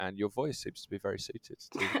and your voice seems to be very suited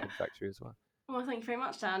to the Pin Factory as well. Well, thank you very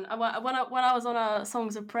much, Dan. When I was on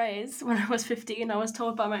Songs of Praise when I was 15, I was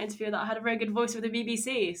told by my interviewer that I had a very good voice with the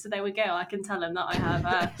BBC. So there we go. I can tell him that I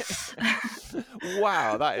have.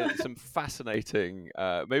 Wow, that is some fascinating.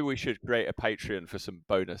 Maybe we should create a Patreon for some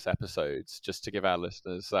bonus episodes just to give our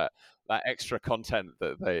listeners that extra content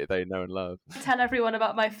that they know and love. Tell everyone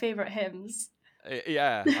about my favourite hymns.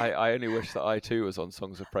 Yeah, I only wish that I too was on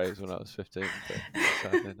Songs of Praise when I was 15, but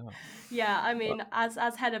sadly not. Yeah, I mean, as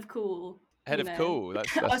head of Cool. Head of Cool. That's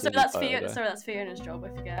oh, so that's Fiona. Sorry, that's Fiona's job. I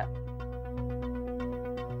forget.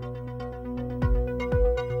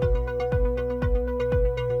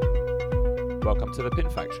 Welcome to the Pin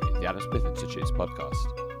Factory, the Adam Smith Institute's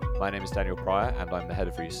podcast. My name is Daniel Pryor, and I'm the head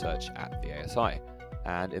of research at the ASI.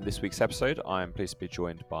 And in this week's episode, I'm pleased to be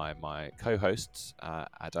joined by my co-hosts, our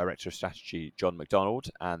Director of Strategy, John Macdonald,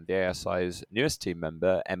 and the ASI's newest team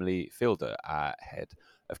member, Emily Fielder, our Head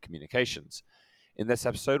of Communications. In this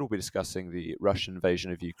episode, we'll be discussing the Russian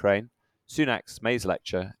invasion of Ukraine, Sunak's Mais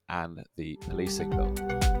lecture, and the policing bill.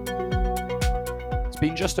 It's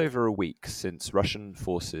been just over a week since Russian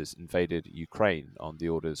forces invaded Ukraine on the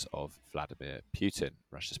orders of Vladimir Putin,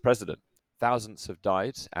 Russia's president. Thousands have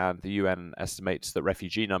died, and the UN estimates that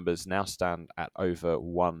refugee numbers now stand at over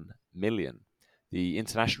 1 million. The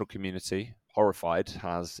international community, horrified,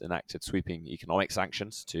 has enacted sweeping economic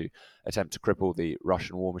sanctions to attempt to cripple the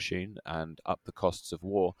Russian war machine and up the costs of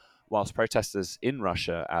war, whilst protesters in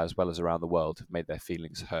Russia as well as around the world have made their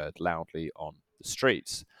feelings heard loudly on the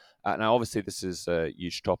streets. Now, obviously, this is a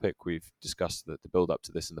huge topic. We've discussed the build-up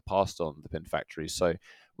to this in the past on the Pin Factory, so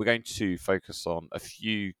we're going to focus on a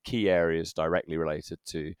few key areas directly related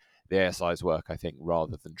to the ASI's work, I think,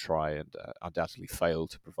 rather than try and undoubtedly fail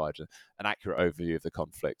to provide an accurate overview of the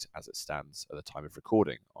conflict as it stands at the time of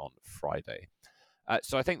recording on Friday.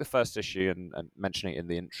 So I think the first issue, and mentioning it in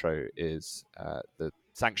the intro, is the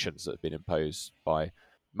sanctions that have been imposed by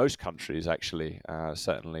most countries, actually,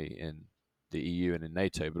 certainly in the EU and in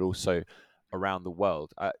NATO, but also around the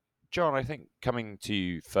world. John, I think coming to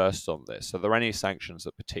you first on this, are there any sanctions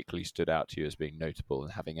that particularly stood out to you as being notable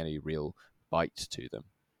and having any real bite to them?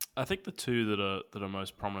 I think the two that are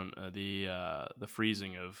most prominent are the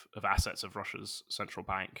freezing of assets of Russia's central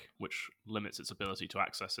bank, which limits its ability to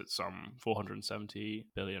access its some £470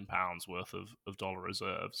 billion worth of dollar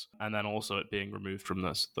reserves, and then also it being removed from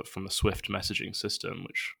the SWIFT messaging system,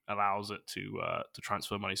 which allows it to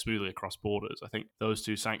transfer money smoothly across borders. I think those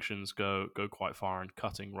two sanctions go quite far in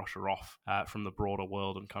cutting Russia off from the broader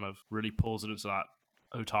world and kind of really pulls it into that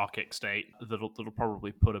autarkic state that'll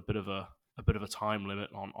probably put a bit of a time limit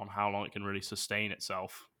on how long it can really sustain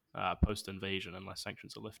itself post-invasion unless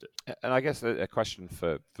sanctions are lifted. And I guess a question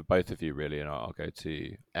for both of you, really, and I'll go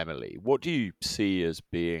to Emily. What do you see as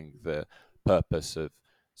being the purpose of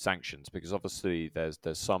sanctions? Because obviously there's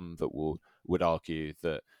some that would argue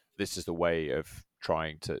that this is the way of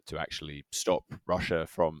trying to actually stop Russia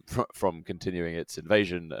from continuing its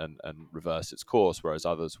invasion and reverse its course, whereas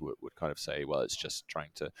others would kind of say, well, it's just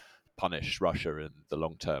trying to punish Russia in the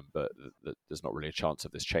long term, but there's not really a chance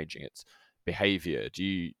of this changing its behaviour. Do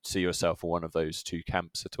you see yourself in one of those two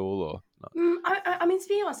camps at all, or not? I mean, to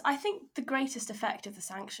be honest, I think the greatest effect of the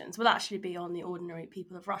sanctions will actually be on the ordinary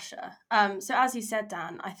people of Russia. So as you said,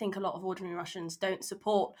 Dan, I think a lot of ordinary Russians don't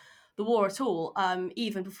support the war at all,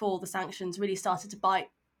 even before the sanctions really started to bite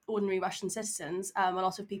ordinary Russian citizens. A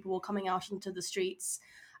lot of people were coming out into the streets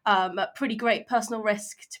at pretty great personal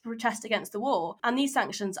risk to protest against the war. And these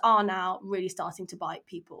sanctions are now really starting to bite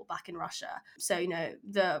people back in Russia. So,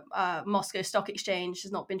 the Moscow Stock Exchange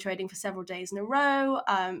has not been trading for several days in a row.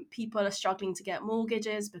 People are struggling to get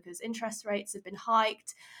mortgages because interest rates have been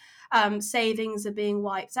hiked. Savings are being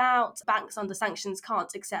wiped out. Banks under sanctions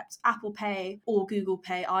can't accept Apple Pay or Google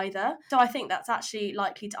Pay either. So I think that's actually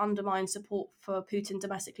likely to undermine support for Putin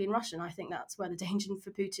domestically in Russia. And I think that's where the danger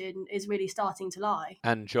for Putin is really starting to lie.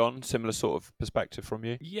 And John, similar sort of perspective from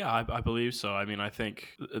you? Yeah, I believe so. I mean, I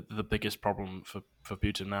think the biggest problem for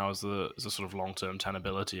Putin now is the sort of long-term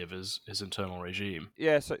tenability of his internal regime.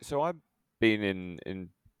 Yeah, so I've been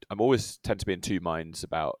I'm always tend to be in two minds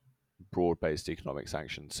about broad-based economic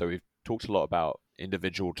sanctions. So we've talked a lot about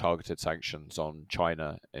individual targeted sanctions on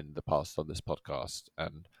China in the past on this podcast,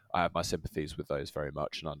 and I have my sympathies with those very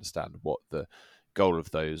much and understand what the goal of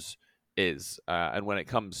those is. And when it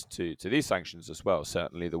comes to these sanctions as well,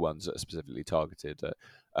 certainly the ones that are specifically targeted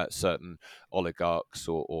at certain oligarchs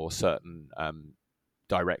or certain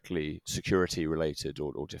directly security-related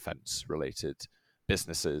or defense-related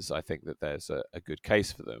businesses, I think that there's a good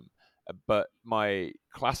case for them. But my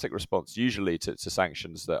classic response, usually to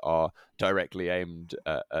sanctions that are directly aimed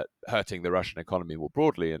at hurting the Russian economy more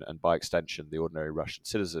broadly, and by extension the ordinary Russian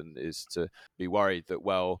citizen, is to be worried that,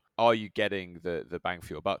 well, are you getting the bang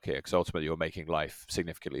for your buck here? Because ultimately you're making life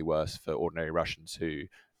significantly worse for ordinary Russians who,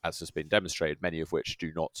 as has been demonstrated, many of which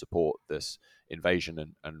do not support this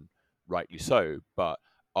invasion, and rightly so. But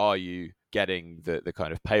are you getting the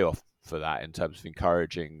kind of payoff for that in terms of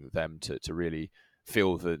encouraging them to really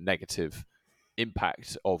feel the negative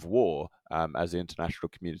impact of war, as the international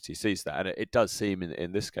community sees that? And it does seem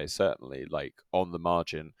in this case, certainly, like on the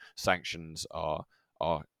margin, sanctions are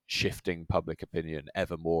shifting public opinion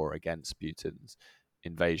ever more against Putin's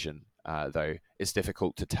invasion, though it's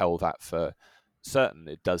difficult to tell that for certain.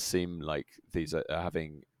 It does seem like these are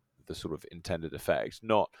having the sort of intended effect,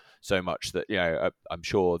 not so much that, I'm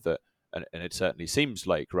sure that, and it certainly seems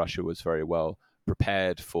like Russia was very well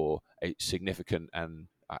prepared for a significant and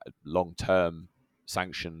long-term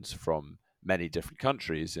sanctions from many different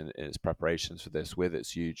countries in its preparations for this, with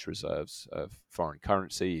its huge reserves of foreign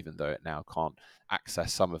currency, even though it now can't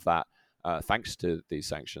access some of that thanks to these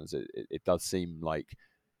sanctions. It does seem like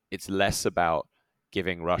it's less about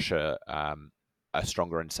giving Russia a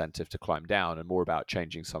stronger incentive to climb down, and more about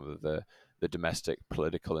changing some of the domestic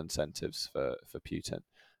political incentives for Putin.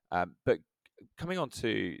 But coming on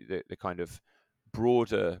to the kind of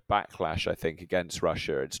broader backlash, I think, against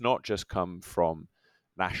Russia, it's not just come from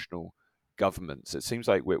national governments. It seems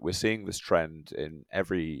like we're seeing this trend in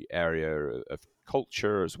every area of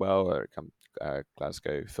culture as well.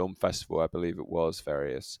 Glasgow Film Festival, I believe it was,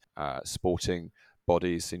 various sporting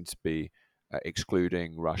bodies seem to be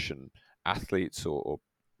excluding Russian athletes or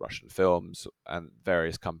Russian films, and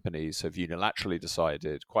various companies have unilaterally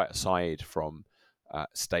decided, quite aside from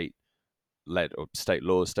state-led or state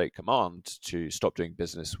laws, state command, to stop doing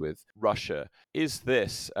business with Russia. Is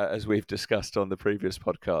this, as we've discussed on the previous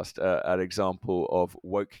podcast, an example of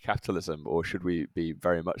woke capitalism, or should we be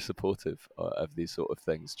very much supportive of these sort of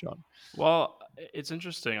things, John? Well, it's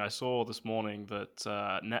interesting. I saw this morning that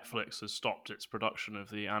Netflix has stopped its production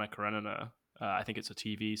of the Anna Karenina. I think it's a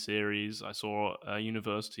TV series. I saw a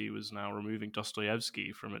university was now removing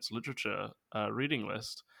Dostoevsky from its literature reading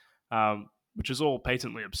list, which is all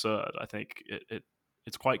patently absurd. I think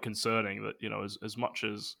it's quite concerning that, as much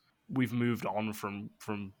as we've moved on from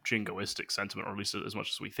jingoistic sentiment, or at least as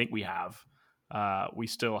much as we think we have, we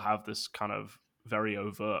still have this kind of very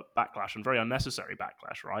overt backlash, and very unnecessary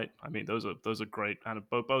backlash, right? I mean, those are great, and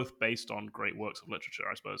both based on great works of literature.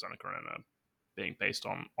 I suppose Anna Karenina being based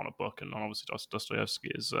on a book, and obviously Dostoevsky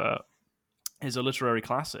is a literary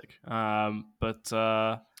classic. But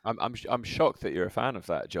I'm shocked that you're a fan of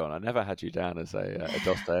that, John. I never had you down as a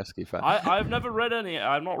Dostoevsky fan. I've never read any.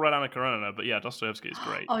 I've not read Anna Karenina, but yeah, Dostoevsky is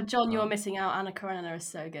great. Oh, John, you're missing out. Anna Karenina is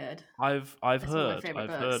so good. I've heard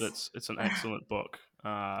it's an excellent book.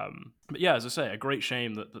 But yeah, as I say, a great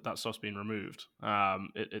shame that stuff's been removed.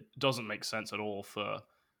 It doesn't make sense at all for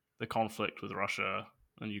the conflict with Russia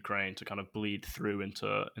and Ukraine to kind of bleed through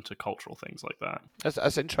into cultural things like that.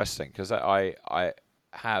 That's interesting, because I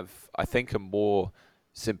have, I think, a more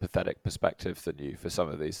sympathetic perspective than you for some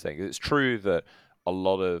of these things. It's true that a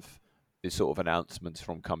lot of these sort of announcements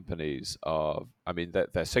from companies are, I mean,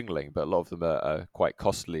 they're signaling, but a lot of them are quite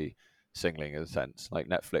costly signaling, in a sense. Like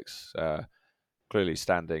Netflix clearly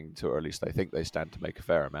standing to, or at least they think they stand to, make a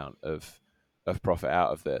fair amount of profit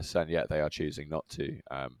out of this, and yet they are choosing not to.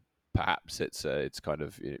 Perhaps it's kind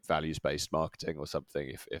of values-based marketing or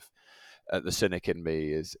something, if the cynic in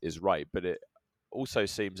me is right. But it also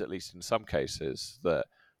seems, at least in some cases, that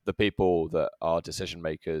the people that are decision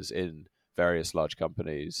makers in various large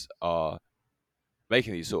companies are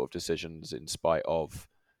making these sort of decisions in spite of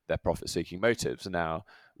their profit-seeking motives. Now,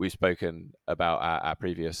 we've spoken about our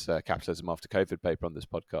previous Capitalism After COVID paper on this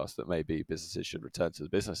podcast, that maybe businesses should return to the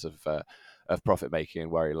business of profit-making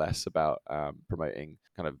and worry less about promoting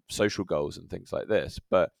kind of social goals and things like this.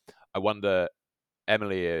 But I wonder,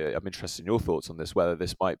 Emily, I'm interested in your thoughts on this, whether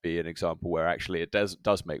this might be an example where actually it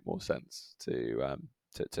does make more sense to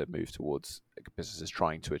move towards businesses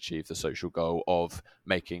trying to achieve the social goal of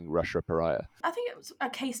making Russia a pariah. I think it's a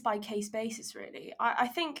case-by-case basis, really. I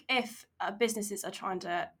think if businesses are trying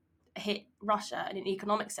to hit Russia in an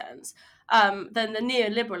economic sense, then the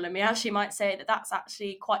neoliberal in me actually might say that that's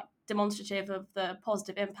actually quite demonstrative of the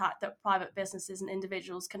positive impact that private businesses and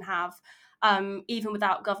individuals can have, even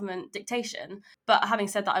without government dictation. But having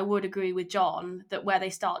said that, I would agree with John that where they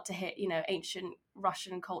start to hit, ancient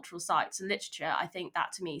Russian cultural sites and literature, I think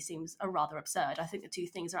that to me seems a rather absurd. I think the two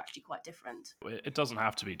things are actually quite different. It doesn't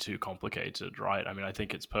have to be too complicated, right? I mean, I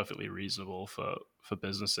think it's perfectly reasonable for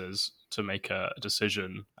businesses to make a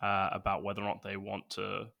decision about whether or not they want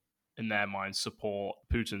to, in their minds, support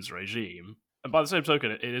Putin's regime. And by the same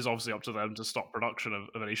token, it is obviously up to them to stop production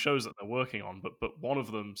of any shows that they're working on. But one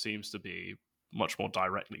of them seems to be much more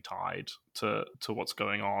directly tied to what's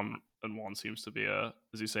going on, and one seems to be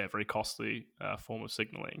as you say, a very costly form of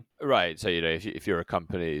signaling. Right. So if you're a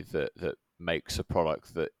company that makes a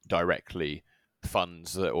product that directly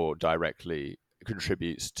funds or directly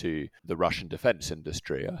contributes to the Russian defense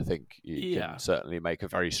industry, I think you can certainly make a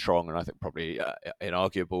very strong and I think probably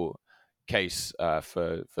inarguable case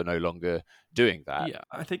for no longer doing that. Yeah,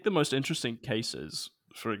 I think the most interesting cases,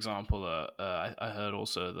 for example, I heard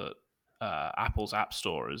also that Apple's App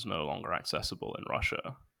Store is no longer accessible in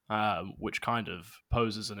Russia, which kind of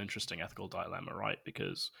poses an interesting ethical dilemma, right?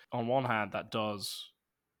 Because on one hand, that does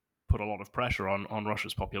put a lot of pressure on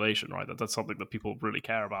Russia's population, right? That's something that people really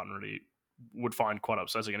care about and really would find quite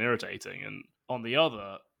upsetting and irritating. And on the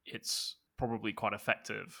other, it's probably quite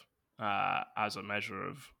effective as a measure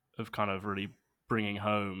of kind of really bringing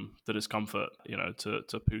home the discomfort,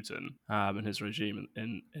 to Putin and his regime,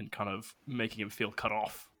 in kind of making him feel cut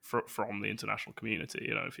off from the international community.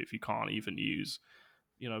 If you can't even use,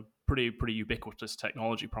 pretty ubiquitous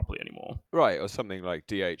technology properly anymore. Right, or something like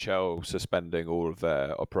DHL suspending all of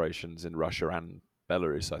their operations in Russia and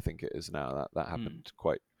Belarus, I think it is now. That happened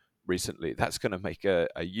quite recently. That's going to make a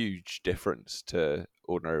huge difference to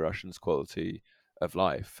ordinary Russians' quality of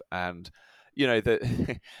life. And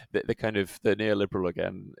the kind of the neoliberal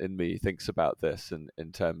again in me thinks about this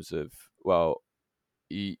in terms of, well,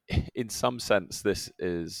 in some sense, this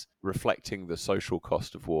is reflecting the social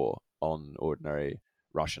cost of war on ordinary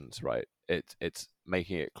Russians, right? It's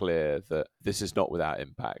making it clear that this is not without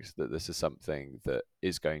impact, that this is something that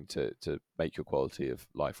is going to make your quality of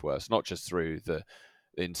life worse, not just through the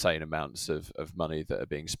insane amounts of money that are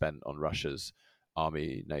being spent on Russia's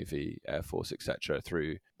army, navy, air force, etc.,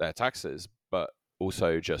 through their taxes, but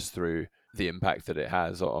also just through the impact that it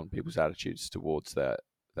has on people's attitudes towards their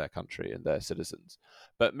country and their citizens.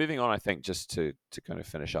 But moving on, I think just to kind of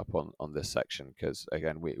finish up on this section, because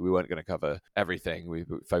again, we weren't going to cover everything. We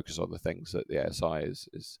focus on the things that the ASI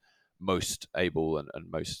is most able and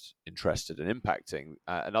most interested in impacting.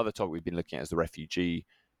 Another topic we've been looking at is the refugee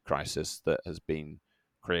crisis that has been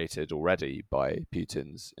created already by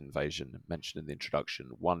Putin's invasion. Mentioned in the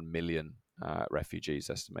introduction, 1 million refugees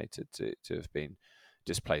estimated to have been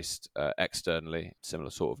displaced externally, similar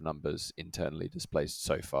sort of numbers internally displaced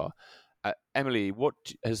so far. Emily, what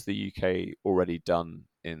has the UK already done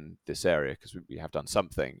in this area? Because we have done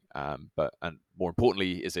something, but more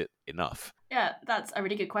importantly, is it enough? Yeah, that's a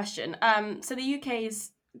really good question. So the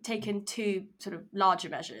UK's taken two sort of larger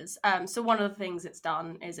measures. So one of the things it's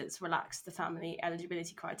done is it's relaxed the family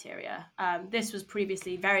eligibility criteria. This was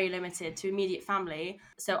previously very limited to immediate family.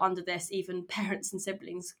 So under this, even parents and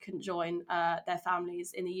siblings can join their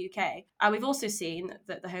families in the UK. We've also seen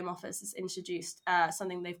that the Home Office has introduced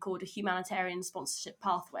something they've called a humanitarian sponsorship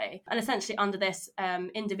pathway. And essentially under this,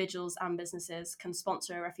 individuals and businesses can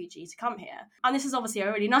sponsor a refugee to come here. And this is obviously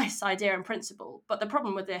a really nice idea in principle. But the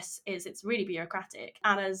problem with this is it's really bureaucratic.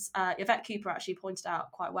 And as Yvette Cooper actually pointed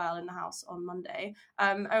out quite well in the House on Monday,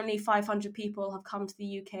 only 500 people have come to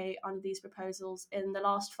the UK under these proposals in the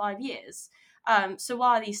last 5 years. So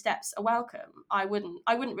while these steps are welcome, I wouldn't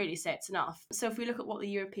really say it's enough. So if we look at what the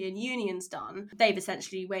European Union's done, they've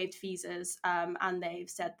essentially waived visas, and they've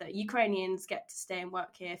said that Ukrainians get to stay and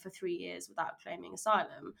work here for 3 years without claiming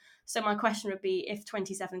asylum. So my question would be, if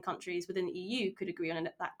 27 countries within the EU could agree on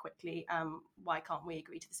it that quickly, why can't we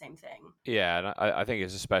agree to the same thing? Yeah, and I think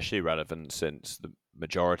it's especially relevant since the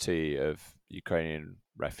majority of Ukrainian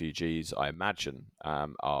refugees, I imagine,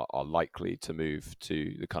 are likely to move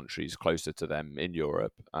to the countries closer to them in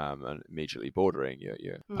Europe and immediately bordering,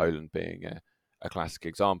 Poland being a classic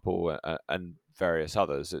example, and various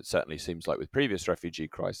others. It certainly seems like with previous refugee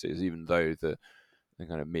crises, even though the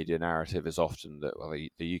kind of media narrative is often that, well,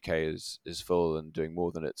 the UK is full and doing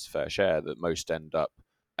more than its fair share, that most end up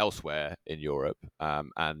elsewhere in Europe.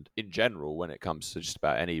 And in general, when it comes to just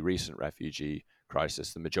about any recent refugee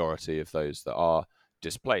crisis, the majority of those that are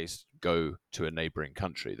displaced go to a neighbouring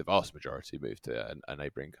country. The vast majority move to a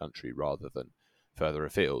neighbouring country rather than further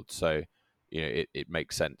afield. So it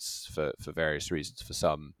makes sense for various reasons for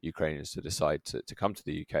some Ukrainians to decide to come to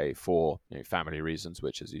the UK for family reasons,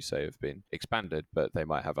 which, as you say, have been expanded, but they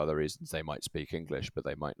might have other reasons. They might speak English, but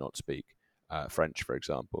they might not speak French, for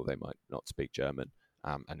example. They might not speak German,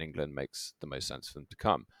 and England makes the most sense for them to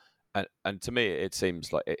come. And to me, it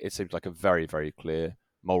seems like a very, very clear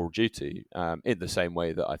moral duty, in the same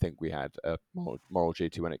way that I think we had a moral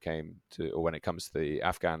duty when it comes to the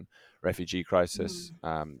Afghan refugee crisis,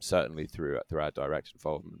 certainly through our direct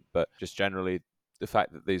involvement, but just generally the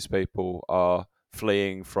fact that these people are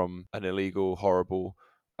fleeing from an illegal, horrible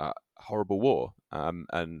war,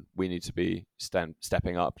 and we need to be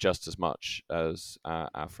stepping up just as much as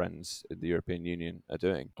our friends in the European Union are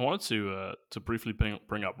doing. I wanted to briefly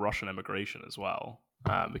bring up Russian immigration as well,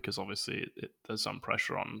 because obviously there's some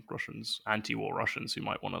pressure on anti-war Russians who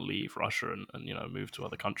might want to leave Russia and move to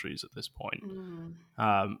other countries at this point.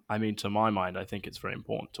 I mean, to my mind, I think it's very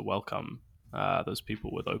important to welcome those people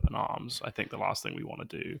with open arms. I think the last thing we want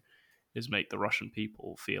to do is make the Russian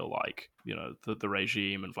people feel like the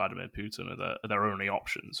regime and Vladimir Putin are their only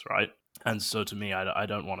options, right? And so to me, I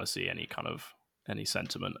don't want to see any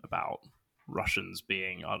sentiment about Russians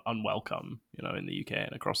being unwelcome, in the UK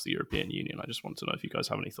and across the European Union. I just want to know if you guys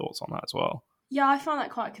have any thoughts on that as well. Yeah, I found that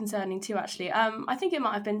quite concerning too, actually. I think it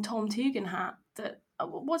might have been Tom Tugendhat that.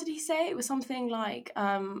 What did he say? It was something like,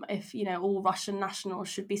 if all Russian nationals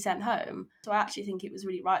should be sent home. So I actually think it was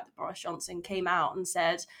really right that Boris Johnson came out and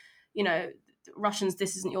said, Russians,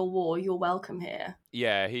 this isn't your war. You're welcome here.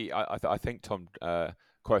 Yeah, I think Tom,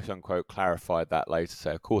 quote unquote, clarified that later.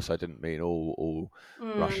 So of course I didn't mean all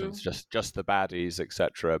Russians, just the baddies,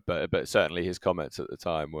 etc. But certainly his comments at the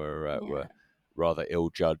time were rather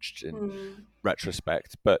ill-judged in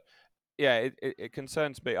retrospect. But yeah, it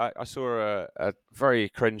concerns me. I saw a very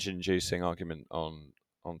cringe-inducing argument on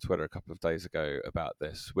Twitter a couple of days ago about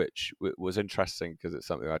this, which was interesting because it's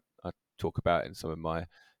something I talk about in some of my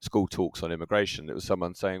school talks on immigration. It was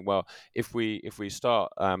someone saying, well, if we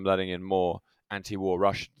start letting in more anti-war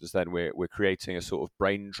Russians, then we're creating a sort of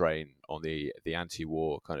brain drain on the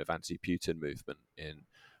anti-war kind of anti-Putin movement in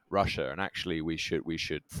Russia, and actually we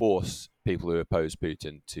should force people who oppose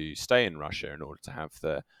Putin to stay in Russia in order to have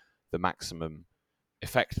the maximum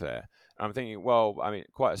effect there. And I'm thinking, well, I mean,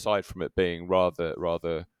 quite aside from it being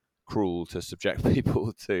rather cruel to subject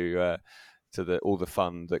people to all the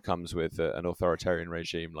fun that comes with an authoritarian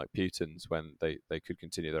regime like Putin's when they could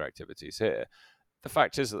continue their activities here, the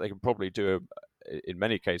fact is that they can probably do in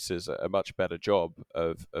many cases a much better job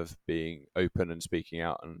of being open and speaking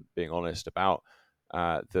out and being honest about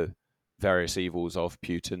the various evils of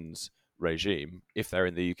Putin's regime if they're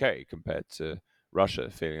in the UK compared to Russia,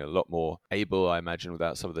 feeling a lot more able, I imagine,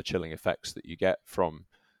 without some of the chilling effects that you get from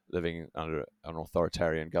living under an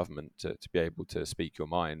authoritarian government, to be able to speak your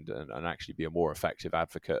mind and actually be a more effective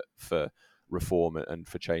advocate for reform and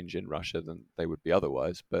for change in Russia than they would be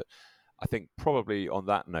otherwise. But I think probably on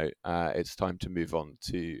that note, it's time to move on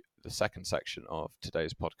to the second section of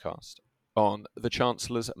today's podcast on the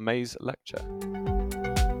Chancellor's Mais lecture.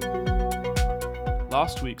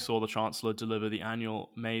 Last week saw the Chancellor deliver the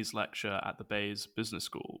annual Mais lecture at the Bayes Business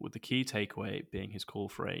School, with the key takeaway being his call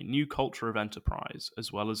for a new culture of enterprise, as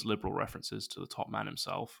well as liberal references to the top man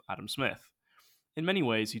himself, Adam Smith. In many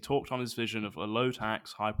ways, he talked on his vision of a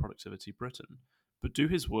low-tax, high-productivity Britain. But do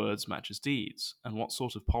his words match his deeds? And what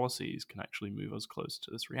sort of policies can actually move us closer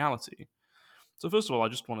to this reality? So first of all, I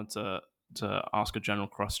just wanted to ask a general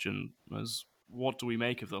question as what do we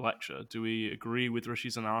make of the lecture? Do we agree with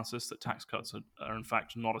Rishi's analysis that tax cuts are in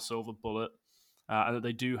fact not a silver bullet, and that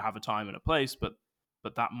they do have a time and a place, but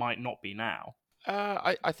that might not be now?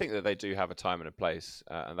 I think that they do have a time and a place,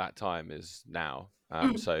 and that time is now.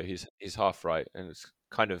 So he's half right, and it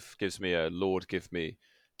kind of gives me a Lord give me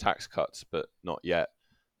tax cuts, but not yet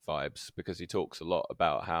vibes, because he talks a lot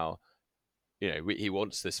about how he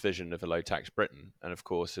wants this vision of a low tax Britain, and of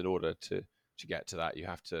course, in order to get to that, you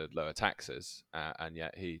have to lower taxes, and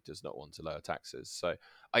yet he does not want to lower taxes. So,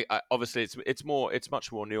 I obviously it's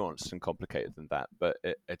much more nuanced and complicated than that, but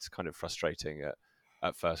it's kind of frustrating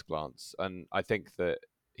at first glance. And I think that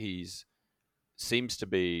seems to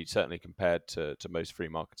be, certainly compared to most free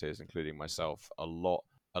marketers, including myself, a lot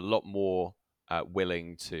more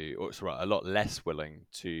willing to, or sorry, a lot less willing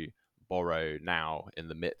to borrow now in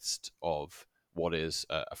the midst of what is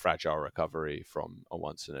a fragile recovery from a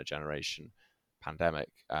once in a generation pandemic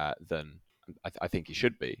than I think he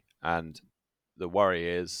should be. And the worry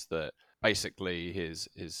is that basically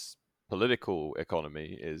his political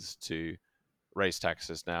economy is to raise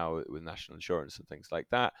taxes now with national insurance and things like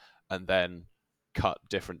that, and then cut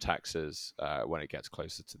different taxes when it gets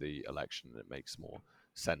closer to the election. It makes more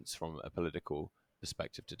sense from a political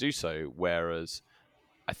perspective to do so. Whereas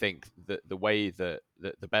I think that the way that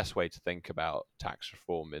the best way to think about tax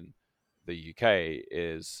reform in the UK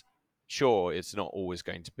is, sure, it's not always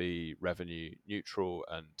going to be revenue neutral,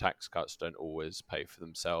 and tax cuts don't always pay for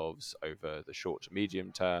themselves over the short to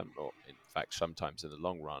medium term, or in fact sometimes in the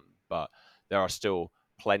long run. But there are still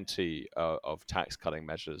plenty of tax cutting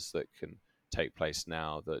measures that can take place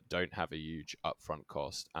now that don't have a huge upfront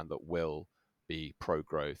cost and that will be pro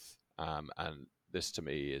growth. And this to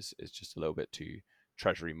me is just a little bit too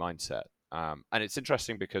Treasury mindset. And it's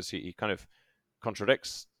interesting because he kind of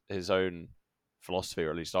contradicts his own philosophy, or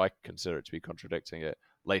at least I consider it to be contradicting it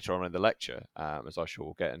later on in the lecture, as I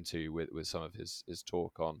shall get into with some of his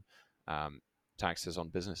talk on taxes on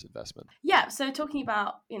business investment. Yeah, so talking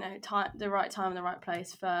about the right time and the right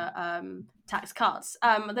place for tax cuts,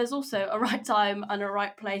 there's also a right time and a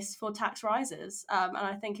right place for tax rises. And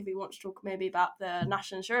I think if we want to talk maybe about the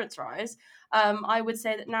national insurance rise, I would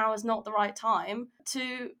say that now is not the right time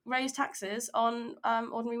to raise taxes on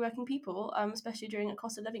ordinary working people, especially during a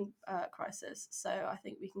cost of living crisis. So I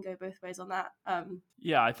think we can go both ways on that.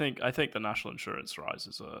 Yeah, I think the national insurance rise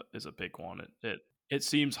is a big one. It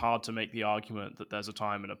seems hard to make the argument that there's a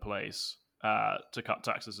time and a place to cut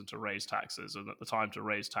taxes and to raise taxes, and that the time to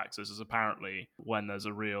raise taxes is apparently when there's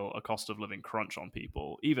a cost of living crunch on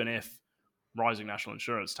people, even if rising national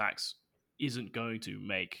insurance tax isn't going to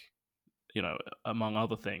make, among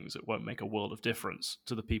other things, it won't make a world of difference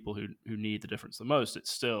to the people who need the difference the most. It's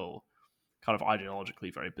still kind of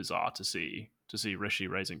ideologically very bizarre to see Rishi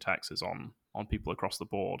raising taxes on people across the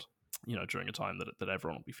board, during a time that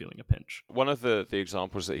everyone will be feeling a pinch. One of the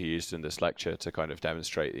examples that he used in this lecture to kind of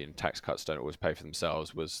demonstrate that tax cuts don't always pay for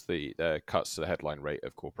themselves was the cuts to the headline rate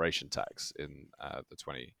of corporation tax in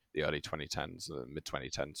the early 2010s, the mid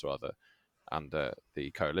 2010s rather, under the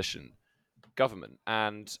coalition government.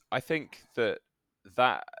 And I think that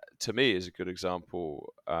to me is a good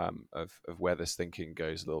example of where this thinking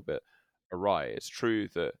goes a little bit awry. It's true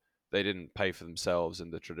that they didn't pay for themselves in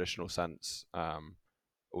the traditional sense,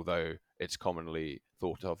 although it's commonly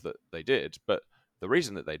thought of that they did. But the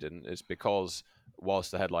reason that they didn't is because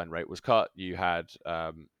whilst the headline rate was cut, you had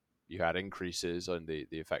increases on the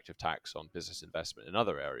effective tax on business investment in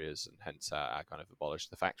other areas, and hence I kind of abolished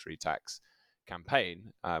the factory tax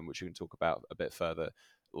campaign, which we can talk about a bit further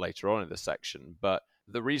later on in this section. But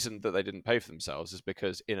the reason that they didn't pay for themselves is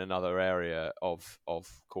because in another area of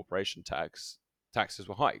corporation taxes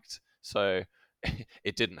were hiked. So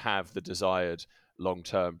it didn't have the desired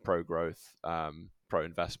long-term pro-growth,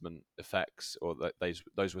 pro-investment effects, or that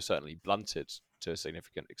those were certainly blunted to a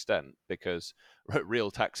significant extent because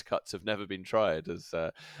real tax cuts have never been tried, as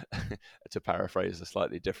to paraphrase a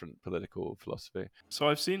slightly different political philosophy. So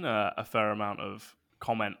I've seen a fair amount of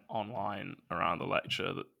comment online around the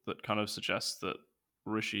lecture that kind of suggests that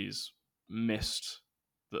Rishi's missed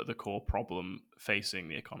the core problem facing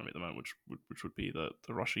the economy at the moment, which would be the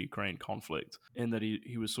Russia-Ukraine conflict, in that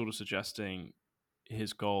he was sort of suggesting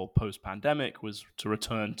his goal post-pandemic was to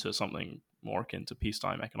return to something more akin to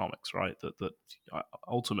peacetime economics, right? That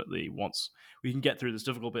ultimately, once we can get through this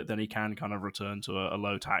difficult bit, then he can kind of return to a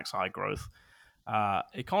low tax, high growth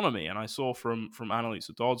economy. And I saw from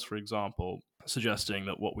Annalisa Dodds, for example, suggesting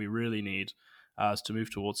that what we really need is to move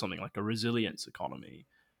towards something like a resilience economy,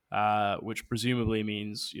 which presumably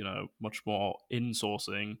means much more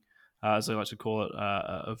insourcing, as they like to call it,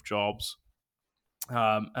 of jobs.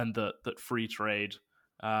 And that free trade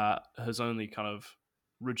has only kind of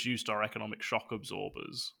reduced our economic shock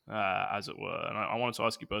absorbers, as it were. And I wanted to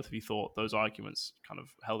ask you both if you thought those arguments kind of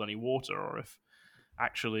held any water, or if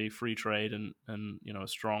actually free trade and a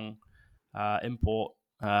strong import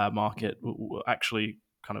market actually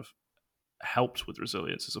kind of helped with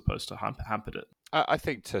resilience as opposed to hampered it. I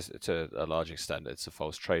think to a large extent it's a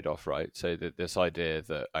false trade-off, right? So this idea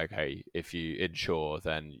that, okay, if you insure,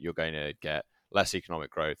 then you're going to get less economic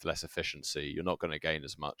growth, less efficiency. You're not going to gain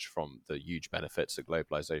as much from the huge benefits that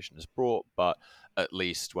globalization has brought, but at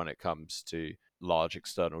least when it comes to large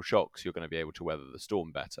external shocks, you're going to be able to weather the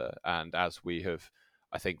storm better. And as we have,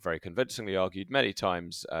 I think, very convincingly argued many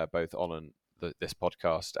times, both on this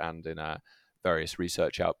podcast and in our various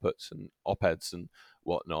research outputs and op-eds and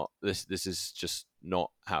whatnot, this is just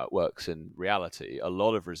not how it works in reality. A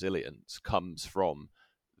lot of resilience comes from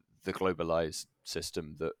the globalized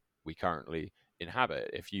system that we currently inhabit.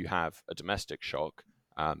 If you have a domestic shock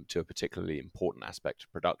to a particularly important aspect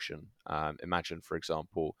of production, imagine, for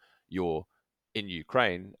example, you're in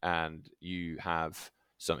Ukraine and you have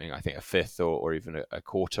something, I think, a fifth or even a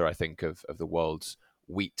quarter, I think, of the world's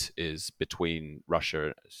wheat is between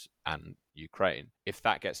Russia and Ukraine. If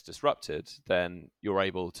that gets disrupted, then you're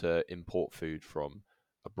able to import food from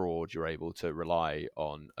abroad. You're able to rely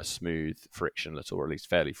on a smooth, frictionless, or at least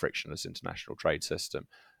fairly frictionless international trade system.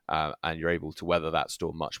 And you're able to weather that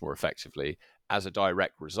storm much more effectively as a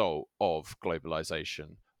direct result of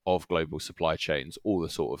globalization, of global supply chains, all the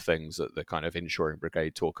sort of things that the kind of inshoring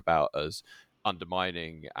brigade talk about as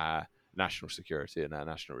undermining our national security and our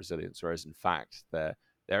national resilience, whereas in fact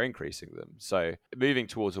they're increasing them. So moving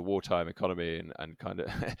towards a wartime economy and kind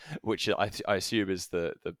of which I assume is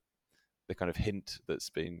the kind of hint that's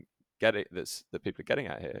been that people are getting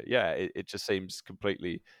at here. Yeah, it just seems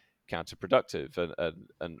completely counterproductive,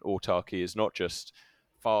 and autarky is not just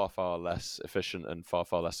far less efficient and far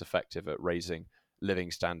less effective at raising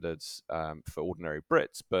living standards for ordinary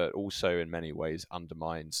Brits, but also in many ways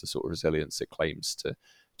undermines the sort of resilience it claims to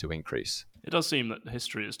increase. It does seem that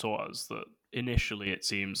history has taught us that initially it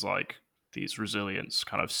seems like these resilience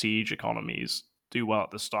kind of siege economies do well at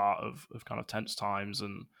the start of kind of tense times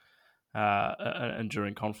and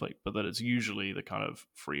during conflict, but that it's usually the kind of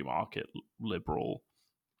free market liberal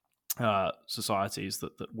societies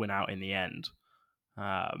that win out in the end.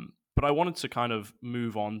 But I wanted to kind of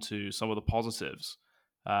move on to some of the positives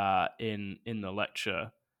in the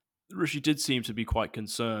lecture. Rishi did seem to be quite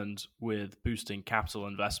concerned with boosting capital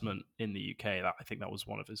investment in the UK. I think that was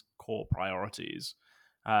one of his core priorities.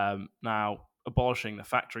 Now, abolishing the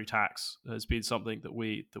factory tax has been something that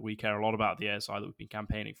we care a lot about at the ASI, that we've been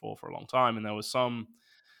campaigning for a long time, and there was some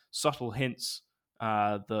subtle hints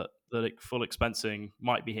that full expensing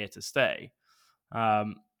might be here to stay.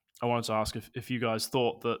 I wanted to ask if you guys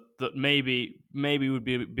thought that maybe we'd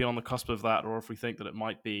be on the cusp of that, or if we think that it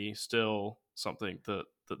might be still something that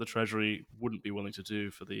the Treasury wouldn't be willing to do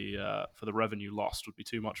for the revenue lost would be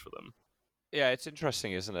too much for them. Yeah, it's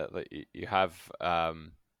interesting, isn't it, that you have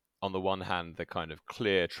on the one hand the kind of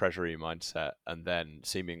clear Treasury mindset, and then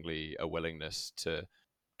seemingly a willingness to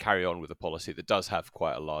carry on with a policy that does have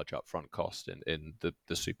quite a large upfront cost in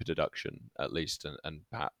the super deduction, at least, and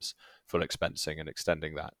perhaps full expensing and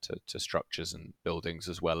extending that to structures and buildings,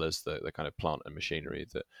 as well as the kind of plant and machinery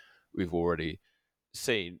that we've already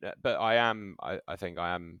seen. But I think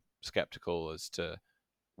I am skeptical as to,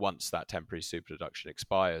 once that temporary super deduction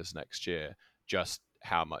expires next year, just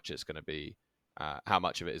how much it's going to be, how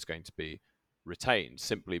much of it is going to be retained,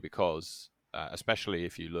 simply because, especially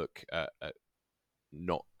if you look at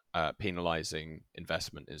not penalizing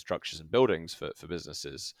investment in structures and buildings for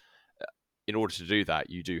businesses, in order to do that,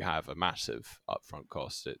 you do have a massive upfront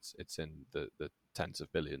cost. It's in the tens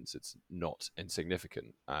of billions. It's not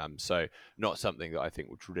insignificant. So not something that I think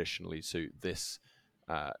would traditionally suit this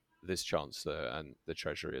Chancellor and the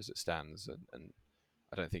Treasury as it stands, and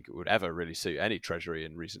I don't think it would ever really suit any Treasury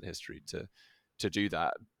in recent history to do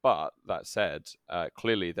that. But that said,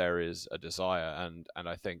 clearly there is a desire, and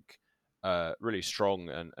I think really strong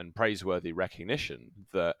and praiseworthy recognition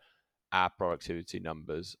that our productivity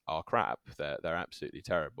numbers are crap. They're absolutely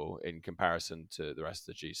terrible in comparison to the rest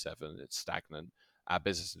of the G7. It's stagnant. Our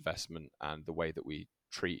business investment and the way that we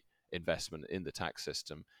treat investment in the tax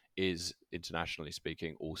system is, internationally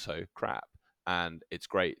speaking, also crap. And it's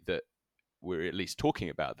great that we're at least talking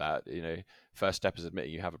about that. First step is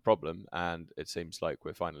admitting you have a problem, and it seems like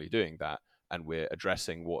we're finally doing that, and we're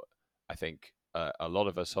addressing what I think a lot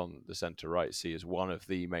of us on the centre right see as one of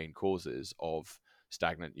the main causes of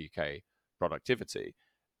stagnant UK productivity.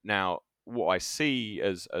 Now, what I see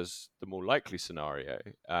as the more likely scenario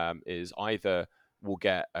is either we'll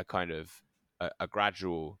get a kind of a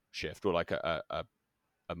gradual shift, or like a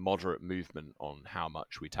moderate movement on how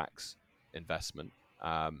much we tax investment.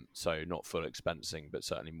 So not full expensing, but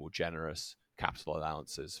certainly more generous capital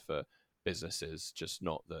allowances for businesses, just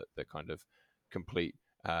not the kind of complete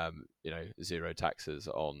zero taxes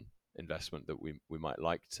on investment that we might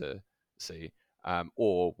like to see.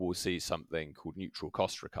 Or we'll see something called neutral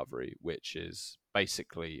cost recovery, which is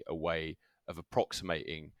basically a way of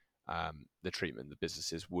approximating the treatment that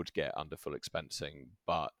businesses would get under full expensing,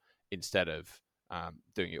 but instead of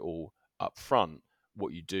doing it all up front,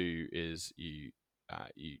 what you do is you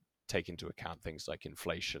take into account things like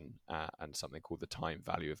inflation and something called the time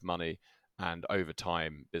value of money. And over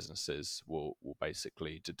time, businesses will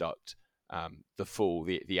basically deduct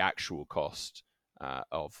the actual cost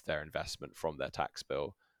of their investment from their tax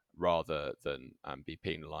bill, rather than be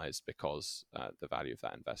penalised because the value of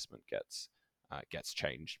that investment gets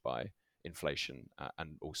changed by inflation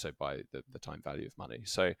and also by the time value of money.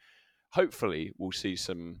 So hopefully we'll see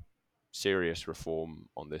some serious reform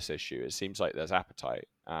on this issue. It seems like there's appetite,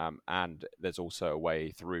 and there's also a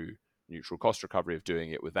way through neutral cost recovery of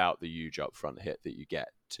doing it without the huge upfront hit that you get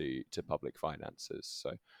to public finances.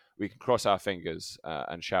 So we can cross our fingers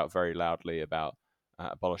and shout very loudly about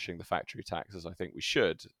abolishing the factory tax, as I think we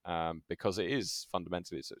should, because it is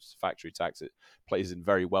fundamentally it's a factory tax. It plays in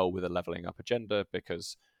very well with a levelling up agenda,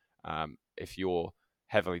 because if you're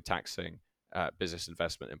heavily taxing business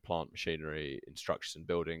investment in plant machinery, in structures and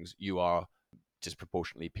buildings, you are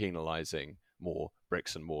disproportionately penalising more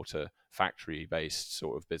bricks and mortar factory-based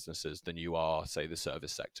sort of businesses than you are, say, the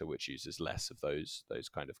service sector, which uses less of those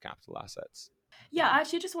kind of capital assets. Yeah, I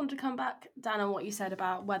actually just wanted to come back, Dan, on what you said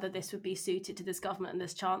about whether this would be suited to this government and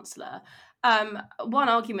this chancellor. One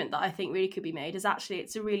argument that I think really could be made is actually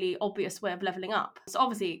it's a really obvious way of levelling up. So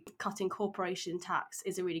obviously cutting corporation tax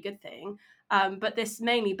is a really good thing, but this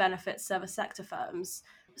mainly benefits service sector firms.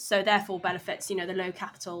 So therefore benefits, the low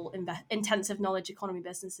capital intensive knowledge economy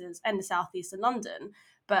businesses in the southeast and London,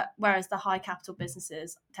 but whereas the high capital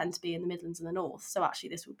businesses tend to be in the Midlands and the North. So actually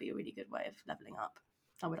this would be a really good way of levelling up,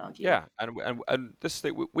 I would argue. Yeah, and this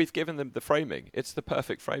thing, we've given them the framing. It's the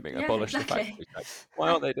perfect framing. Yeah, Abolish exactly. the factory tax. Why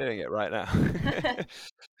aren't they doing it right now?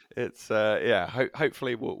 It's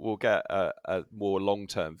hopefully we'll get a more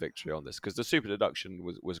long-term victory on this, because the super deduction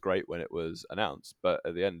was great when it was announced, but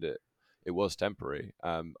at the end it was temporary.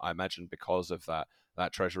 I imagine because of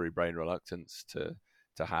that Treasury brain reluctance to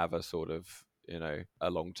have a sort of a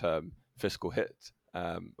long-term fiscal hit.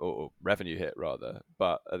 Or revenue hit rather,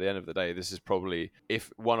 but at the end of the day, this is probably if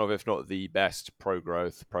not the best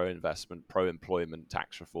pro-growth, pro-investment, pro-employment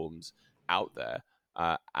tax reforms out there,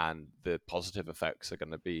 and the positive effects are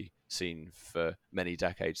going to be seen for many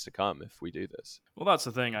decades to come if we do this. Well, that's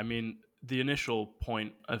the thing. I mean, the initial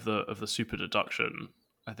point of the super deduction,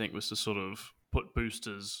 I think, was to sort of put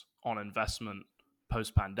boosters on investment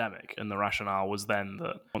post-pandemic, and the rationale was then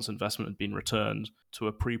that once investment had been returned to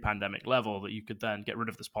a pre-pandemic level, that you could then get rid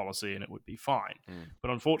of this policy and it would be fine. But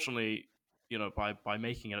unfortunately, by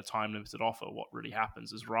making it a time-limited offer, what really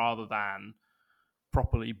happens is rather than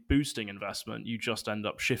properly boosting investment, you just end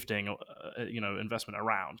up shifting investment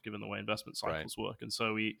around, given the way investment cycles work. And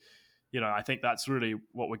so I think that's really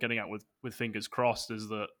what we're getting at with fingers crossed, is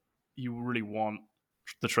that you really want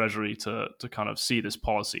the Treasury to kind of see this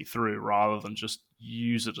policy through rather than just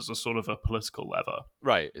use it as a sort of a political lever.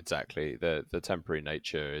 Right, exactly. The temporary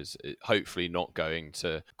nature is hopefully not going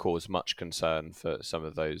to cause much concern for some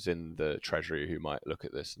of those in the Treasury who might look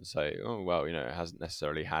at this and say, oh, well, it hasn't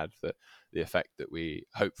necessarily had the effect that we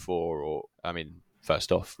hoped for. Or, I mean,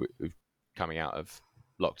 first off, we're coming out of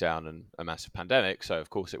lockdown and a massive pandemic, so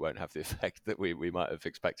of course it won't have the effect that we might have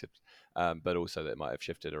expected, but also that it might have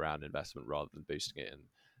shifted around investment rather than boosting it in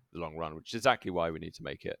the long run, which is exactly why we need to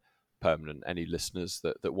make it permanent. Any listeners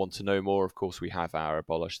that want to know more, of course, we have our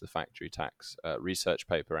Abolish the Factory Tax research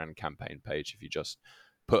paper and campaign page. If you just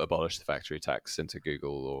put Abolish the Factory Tax into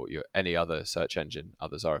Google or any other search engine,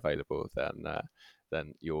 others are available,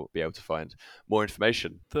 then you'll be able to find more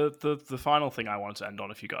information. The final thing I wanted to end on,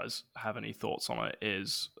 if you guys have any thoughts on it,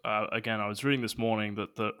 is, again, I was reading this morning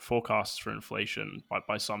that the forecasts for inflation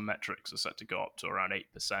by some metrics are set to go up to around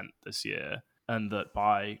 8% this year, and that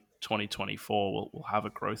by 2024 we'll have a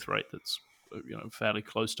growth rate that's fairly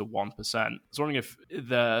close to 1%. I was wondering if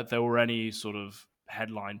there were any sort of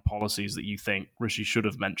headline policies that you think Rishi should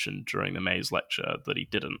have mentioned during the Mais lecture that he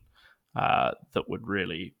didn't, that would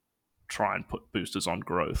really try and put boosters on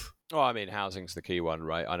growth. Well, I mean, housing's the key one,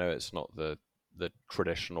 right? I know it's not the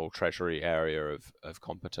traditional Treasury area of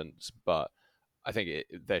competence, but I think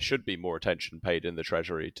there should be more attention paid in the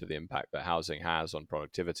Treasury to the impact that housing has on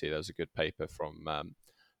productivity. There was a good paper from a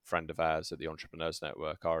friend of ours at the Entrepreneurs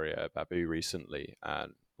Network, Arya Babu, recently,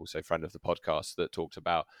 and also a friend of the podcast, that talked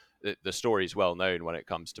about the story is well known when it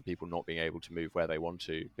comes to people not being able to move where they want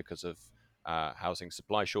to because of housing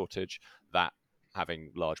supply shortage, that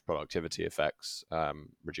having large productivity effects,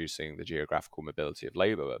 reducing the geographical mobility of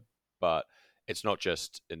labour. But it's not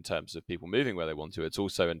just in terms of people moving where they want to, it's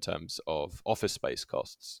also in terms of office space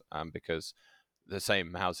costs, because the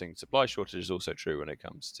same housing supply shortage is also true when it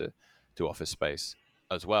comes to office space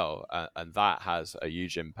as well. And that has a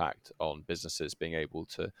huge impact on businesses being able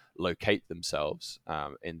to locate themselves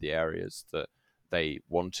in the areas that they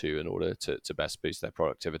want to in order to best boost their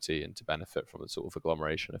productivity and to benefit from the sort of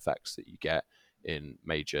agglomeration effects that you get in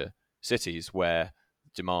major cities where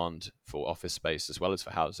demand for office space as well as for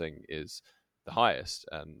housing is the highest.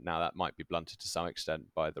 And now that might be blunted to some extent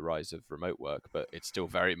by the rise of remote work, but it's still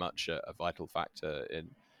very much a vital factor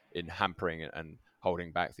in hampering and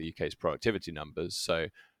holding back the UK's productivity numbers. So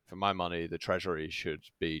for my money, the Treasury should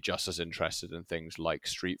be just as interested in things like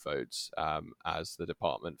street votes as the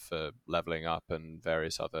Department for Levelling Up and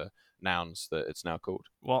various other nouns that it's now called.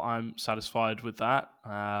 Well, I'm satisfied with that.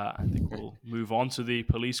 I think we'll move on to the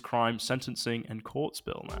Police Crime Sentencing and Courts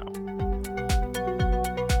Bill now.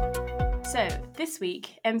 So, this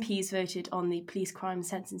week, MPs voted on the Police Crime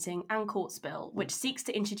Sentencing and Courts Bill, which seeks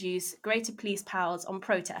to introduce greater police powers on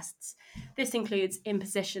protests. This includes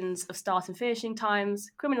impositions of start and finishing times,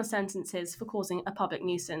 criminal sentences for causing a public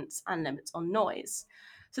nuisance, and limits on noise.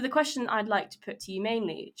 So, the question I'd like to put to you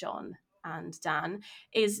mainly, John and Dan,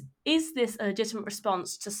 is this a legitimate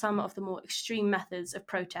response to some of the more extreme methods of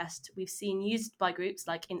protest we've seen used by groups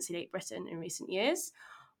like Insulate Britain in recent years?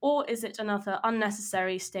 Or is it another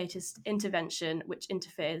unnecessary statist intervention which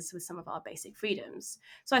interferes with some of our basic freedoms?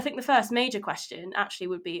 So I think the first major question actually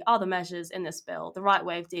would be, are the measures in this bill the right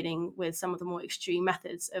way of dealing with some of the more extreme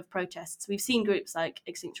methods of protests we've seen groups like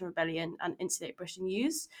Extinction Rebellion and Insulate Britain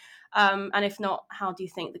use? And if not, how do you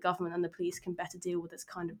think the government and the police can better deal with this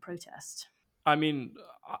kind of protest? I mean,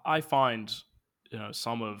 I find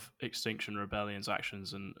some of Extinction Rebellion's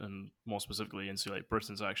actions and more specifically Insulate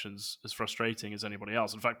Britain's actions as frustrating as anybody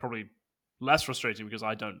else. In fact, probably less frustrating because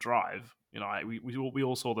I don't drive. We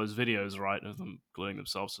all saw those videos, right, of them gluing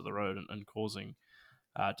themselves to the road and causing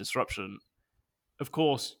disruption. Of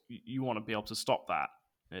course, you want to be able to stop that.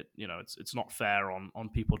 It's not fair on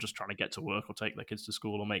people just trying to get to work or take their kids to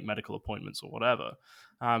school or make medical appointments or whatever.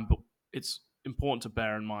 But it's important to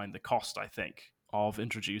bear in mind the cost, I think, of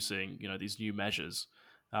introducing these new measures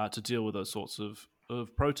to deal with those sorts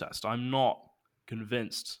of protest. I'm not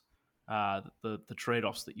convinced that the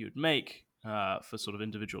trade-offs that you'd make for sort of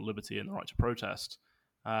individual liberty and the right to protest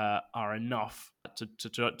are enough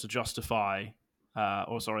to justify,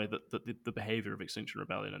 the behavior of Extinction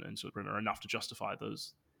Rebellion and Insulate Britain are enough to justify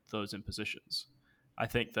those impositions. I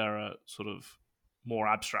think there are sort of more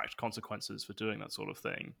abstract consequences for doing that sort of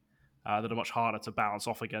thing that are much harder to balance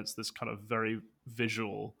off against this kind of very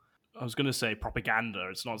visual, I was going to say propaganda.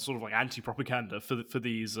 It's not, sort of like anti-propaganda for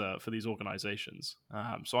these organizations.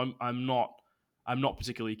 So I'm not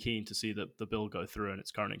particularly keen to see the bill go through in its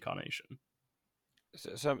current incarnation.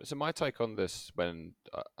 So my take on this when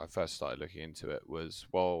I first started looking into it was,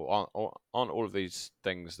 well, aren't all of these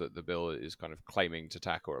things that the bill is kind of claiming to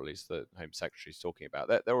tackle, or at least the Home Secretary is talking about,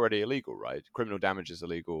 they're already illegal, right? Criminal damage is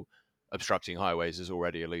illegal. Obstructing highways is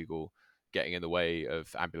already illegal. Getting in the way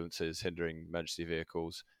of ambulances, hindering emergency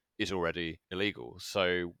vehicles is already illegal.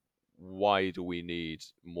 So why do we need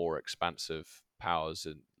more expansive powers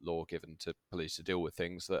and law given to police to deal with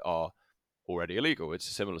things that are already illegal? It's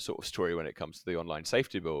a similar sort of story when it comes to the online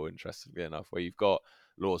safety bill, interestingly enough, where you've got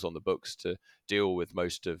laws on the books to deal with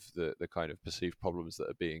most of the kind of perceived problems that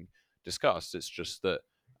are being discussed. It's just that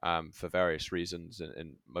for various reasons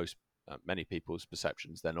and many people's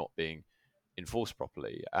perceptions, they're not being enforced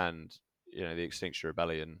properly. And the Extinction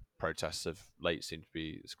Rebellion protests of late seem to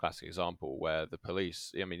be this classic example where the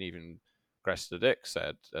police, even Cressida Dick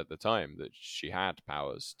said at the time that she had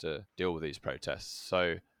powers to deal with these protests.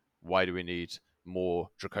 So why do we need more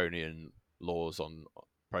draconian laws on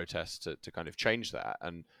protests to kind of change that?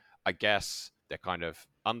 And I guess the kind of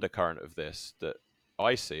undercurrent of this that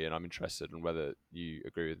I see, and I'm interested in whether you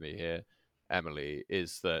agree with me here, Emily,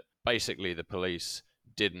 is that basically the police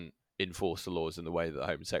didn't enforce the laws in the way that the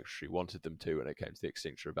Home Secretary wanted them to when it came to the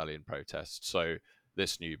Extinction Rebellion protests. So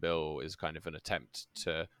this new bill is kind of an attempt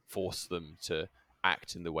to force them to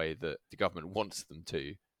act in the way that the government wants them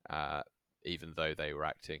to, even though they were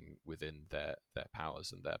acting within their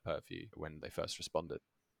powers and their purview when they first responded.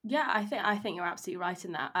 Yeah, I think you're absolutely right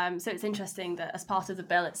in that. So it's interesting that as part of the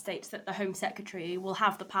bill, it states that the Home Secretary will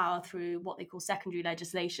have the power through what they call secondary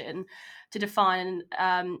legislation to define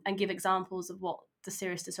and give examples of what the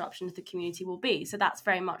serious disruption to the community will be. So that's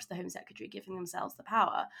very much the Home Secretary giving themselves the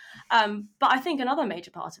power. But I think another major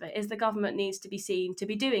part of it is the government needs to be seen to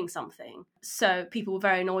be doing something. So people were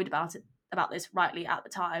very annoyed about this rightly at the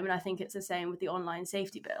time, and I think it's the same with the online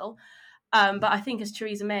safety bill. But I think, as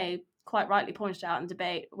Theresa May quite rightly pointed out in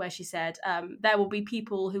debate, where she said there will be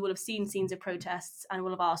people who will have seen scenes of protests and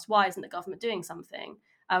will have asked, why isn't the government doing something?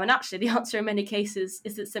 And actually, the answer in many cases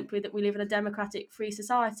is that simply that we live in a democratic, free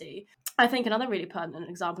society. I think another really pertinent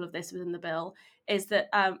example of this within the bill is that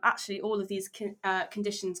actually all of these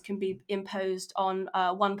conditions can be imposed on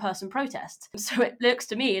one-person protest. So it looks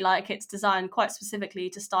to me like it's designed quite specifically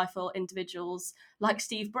to stifle individuals like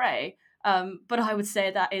Steve Bray. But I would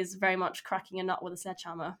say that is very much cracking a nut with a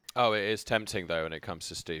sledgehammer. Oh, it is tempting, though, when it comes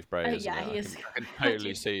to Steve Bray, isn't it? He is. I can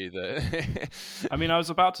totally see that. I mean, I was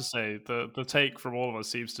about to say, the take from all of us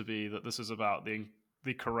seems to be that this is about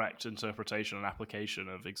the correct interpretation and application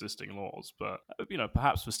of existing laws. But,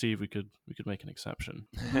 perhaps for Steve, we could make an exception.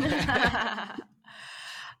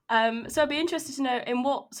 So I'd be interested to know, in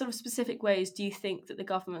what sort of specific ways do you think that the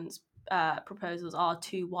government's proposals are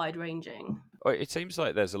too wide-ranging? Well, it seems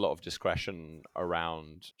like there's a lot of discretion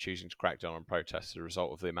around choosing to crack down on protests as a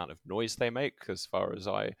result of the amount of noise they make. As far as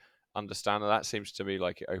I understand, and that seems to me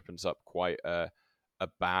like it opens up quite a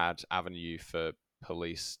bad avenue for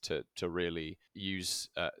police to really use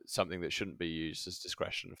something that shouldn't be used as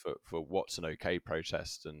discretion for what's an okay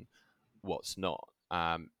protest and what's not.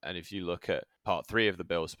 And if you look at part 3 of the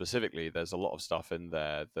bill specifically, there's a lot of stuff in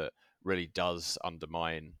there that really does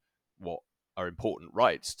undermine what are important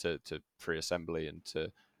rights to free assembly and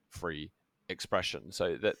to free expression.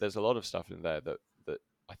 So there's a lot of stuff in there that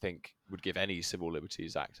I think would give any civil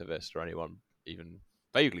liberties activist or anyone even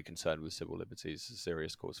vaguely concerned with civil liberties a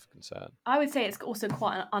serious cause for concern. I would say it's also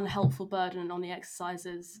quite an unhelpful burden on the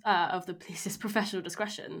exercises of the police's professional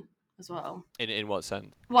discretion as well. In what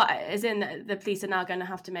sense? Well, as in the police are now going to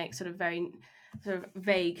have to make sort of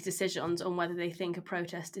vague decisions on whether they think a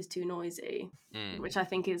protest is too noisy, which I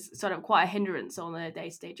think is sort of quite a hindrance on their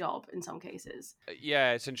day-to-day job in some cases.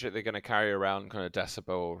 Yeah, it's interesting they're going to carry around kind of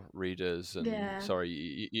decibel readers and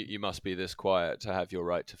sorry, you must be this quiet to have your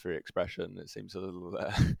right to free expression. It seems a little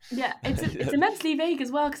Yeah, it's immensely vague as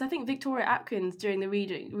well, because I think Victoria Atkins, during the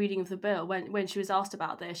reading of the bill, when she was asked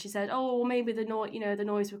about this, she said, "Oh, well, maybe the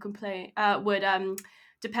noise would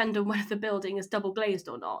depend on whether the building is double glazed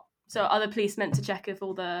or not." So are the police meant to check if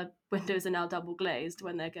all the windows are now double glazed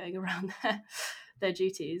when they're going around their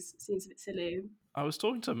duties? Seems a bit silly. I was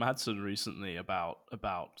talking to Madsen recently about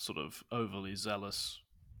sort of overly zealous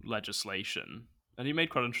legislation, and he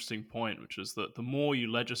made quite an interesting point, which is that the more you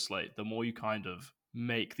legislate, the more you kind of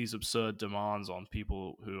make these absurd demands on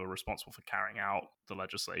people who are responsible for carrying out the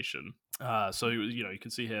legislation. So, you can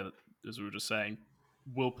see here, as we were just saying,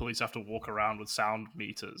 will police have to walk around with sound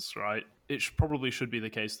meters, right? It probably should be the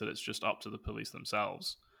case that it's just up to the police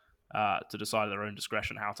themselves to decide at their own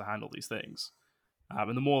discretion how to handle these things.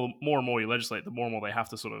 And the more and more you legislate, the more and more they have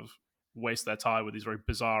to sort of waste their time with these very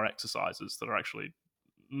bizarre exercises that are actually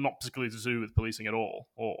not particularly to do with policing at all,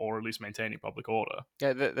 or at least maintaining public order.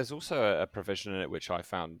 Yeah, there's also a provision in it which I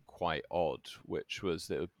found quite odd, which was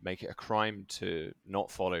that it would make it a crime to not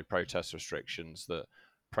follow protest restrictions that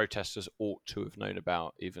protesters ought to have known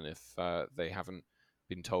about, even if they haven't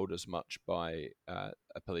been told as much by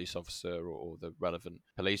a police officer or the relevant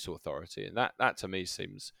police authority. And that to me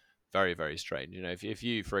seems very, very strange. If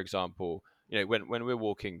you, for example, when we're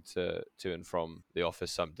walking to and from the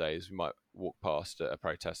office some days, we might walk past a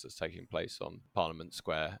protest that's taking place on Parliament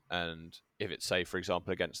Square, and if it's, say, for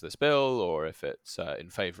example, against this bill, or if it's in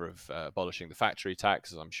favour of abolishing the factory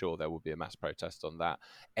tax, as I'm sure there will be a mass protest on that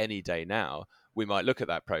any day now, we might look at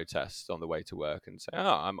that protest on the way to work and say,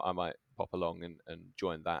 I might pop along and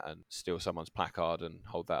join that and steal someone's placard and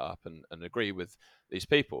hold that up and agree with these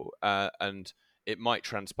people. And it might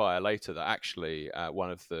transpire later that actually one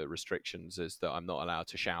of the restrictions is that I'm not allowed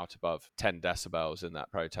to shout above 10 decibels in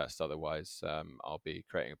that protest. Otherwise, I'll be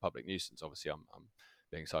creating a public nuisance. Obviously, I'm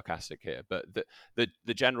being sarcastic here. But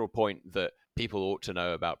the general point that people ought to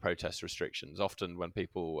know about protest restrictions, often when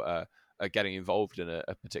people are getting involved in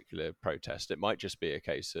a particular protest, it might just be a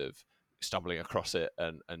case of stumbling across it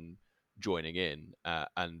and joining in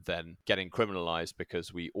and then getting criminalized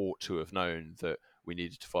because we ought to have known that we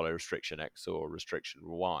needed to follow restriction X or restriction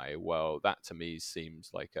Y. Well, that to me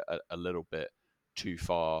seems like a little bit too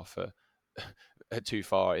far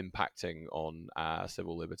impacting on our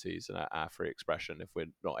civil liberties and our free expression if we're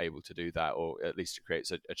not able to do that, or at least it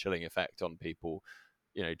creates a chilling effect on people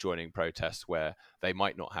joining protests where they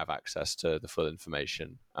might not have access to the full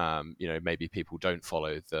information. Maybe people don't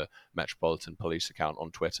follow the Metropolitan Police account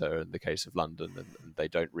on Twitter in the case of London, and they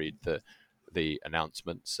don't read the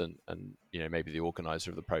announcements, and maybe the organizer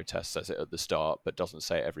of the protest says it at the start but doesn't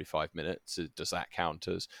say it every 5 minutes. Does that count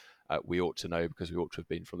as we ought to know because we ought to have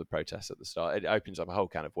been from the protest at the start? It opens up a whole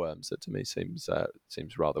can of worms that to me seems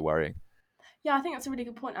rather worrying. Yeah, I think that's a really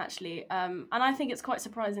good point, actually. And I think it's quite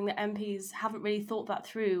surprising that MPs haven't really thought that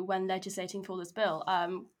through when legislating for this bill,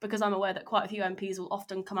 because I'm aware that quite a few MPs will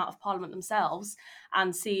often come out of Parliament themselves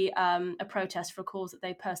and see a protest for a cause that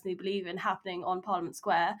they personally believe in happening on Parliament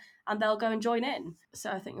Square, and they'll go and join in.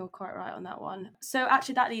 So I think you're quite right on that one. So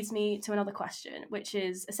actually that leads me to another question, which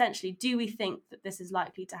is essentially, do we think that this is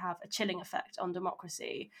likely to have a chilling effect on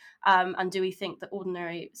democracy? And do we think that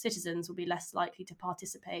ordinary citizens will be less likely to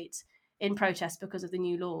participate in protest because of the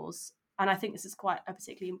new laws? And I think this is quite a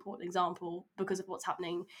particularly important example because of what's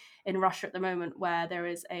happening in Russia at the moment, where there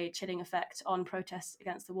is a chilling effect on protests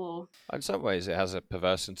against the war. In some ways, it has a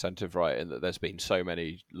perverse incentive, right, in that there's been so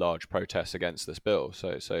many large protests against this bill.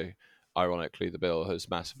 So ironically, the bill has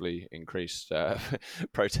massively increased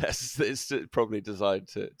protests that it's probably designed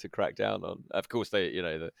to crack down on. Of course,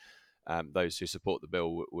 those who support the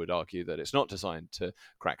bill would argue that it's not designed to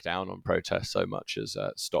crack down on protests so much as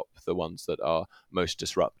stop the ones that are most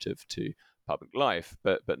disruptive to public life.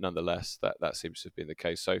 But nonetheless, that seems to have been the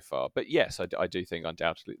case so far. But yes, I do think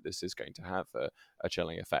undoubtedly this is going to have a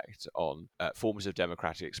chilling effect on forms of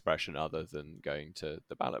democratic expression other than going to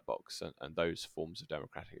the ballot box. And those forms of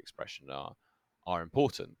democratic expression are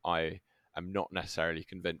important. I am not necessarily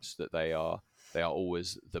convinced that they are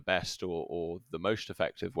always the best or the most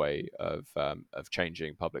effective way of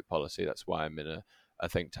changing public policy. That's why I'm in a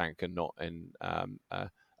think tank and not in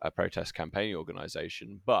a protest campaign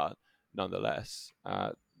organisation. But nonetheless,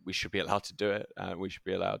 we should be allowed to do it, and we should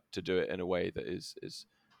be allowed to do it in a way that is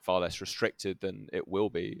far less restricted than it will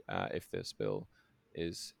be if this bill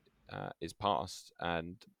is passed.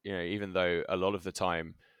 And even though a lot of the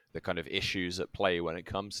time the kind of issues at play when it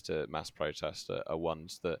comes to mass protest are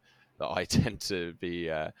ones that I tend to be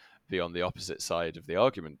on the opposite side of the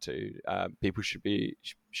argument to, people should be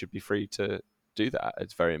free to do that.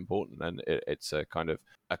 It's very important, and it's a kind of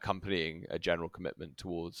accompanying a general commitment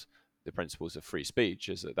towards the principles of free speech,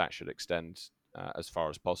 is that should extend as far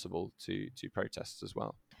as possible to protests as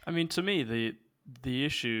well. I mean, to me, the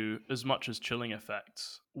issue, as much as chilling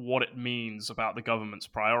effects, what it means about the government's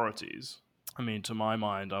priorities. I mean, to my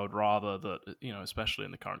mind, I would rather that, especially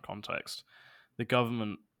in the current context, the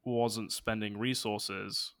government wasn't spending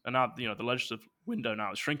resources, and now the legislative window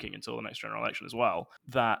now is shrinking until the next general election as well,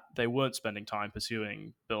 that they weren't spending time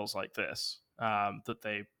pursuing bills like this, that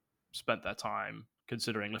they spent their time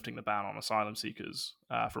considering lifting the ban on asylum seekers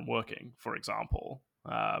from working, for example,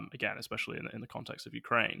 again, especially in the context of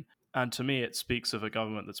Ukraine. And to me, it speaks of a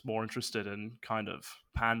government that's more interested in kind of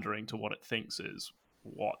pandering to what it thinks is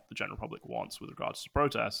what the general public wants with regards to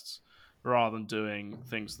protests, rather than doing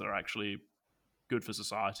things that are actually good for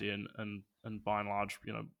society and by and large,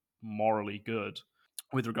 morally good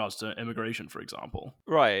with regards to immigration, for example.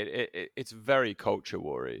 Right. It's very culture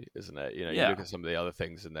war-y, isn't it? You Yeah. look at some of the other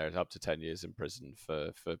things in there, it's up to 10 years in prison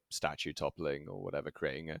for statue toppling or whatever,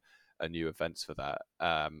 creating a new offence for that.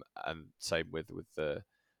 And same with the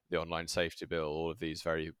online safety bill, all of these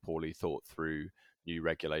very poorly thought through new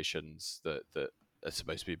regulations that are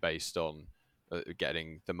supposed to be based on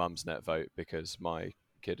getting the Mumsnet vote because my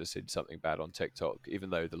kid has seen something bad on TikTok,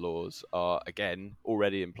 even though the laws are, again,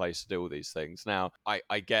 already in place to do all these things. Now,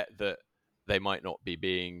 I get that they might not be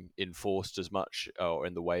being enforced as much or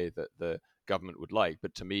in the way that the government would like,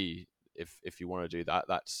 but to me, if you want to do that,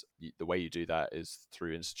 that's the way you do that is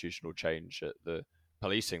through institutional change at the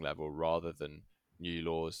policing level rather than new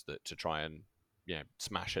laws that to try and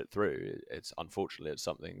smash it through. It's unfortunately it's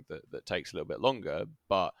something that takes a little bit longer,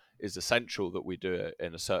 but is essential that we do it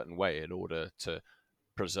in a certain way in order to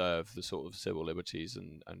preserve the sort of civil liberties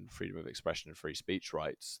and freedom of expression and free speech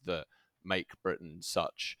rights that make Britain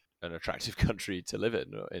such an attractive country to live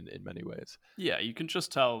in many ways. Yeah, you can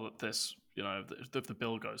just tell that this, if the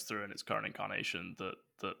bill goes through in its current incarnation,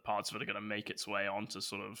 that parts of it are going to make its way onto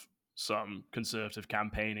sort of some conservative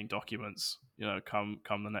campaigning documents, come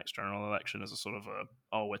the next general election as a sort of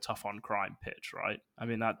we're tough on crime pitch, right? I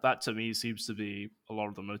mean, that to me seems to be a lot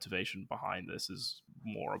of the motivation behind this is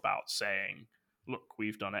more about saying, look,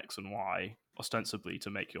 we've done X and Y ostensibly to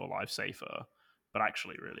make your life safer, but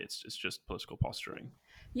actually, really, it's just political posturing.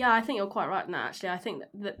 Yeah, I think you're quite right in that, actually. I think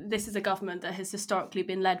that this is a government that has historically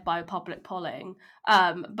been led by public polling,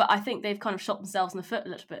 but I think they've kind of shot themselves in the foot a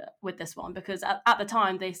little bit with this one, because at the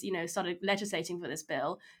time they started legislating for this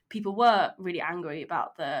bill, people were really angry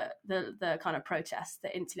about the kind of protests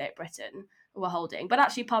that Insulate Britain were holding. But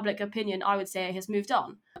actually public opinion, I would say, has moved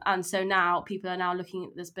on. And so now people are now looking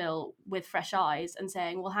at this bill with fresh eyes and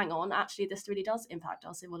saying, well, hang on, actually this really does impact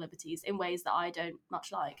our civil liberties in ways that I don't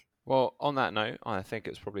much like. Well, on that note, I think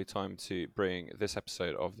it's probably time to bring this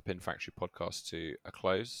episode of the Pin Factory podcast to a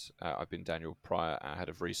close. I've been Daniel Pryor, Head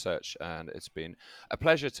of Research, and it's been a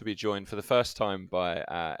pleasure to be joined for the first time by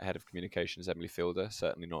Head of Communications, Emily Fielder,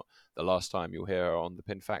 certainly not the last time you'll hear her on the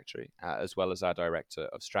Pin Factory, as well as our Director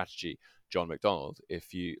of Strategy, John Macdonald.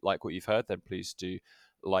 If you like what you've heard, then please do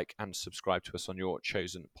like and subscribe to us on your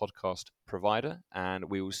chosen podcast provider, and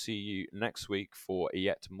we will see you next week for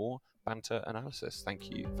yet more banter analysis. Thank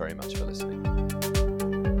you very much for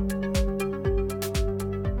listening.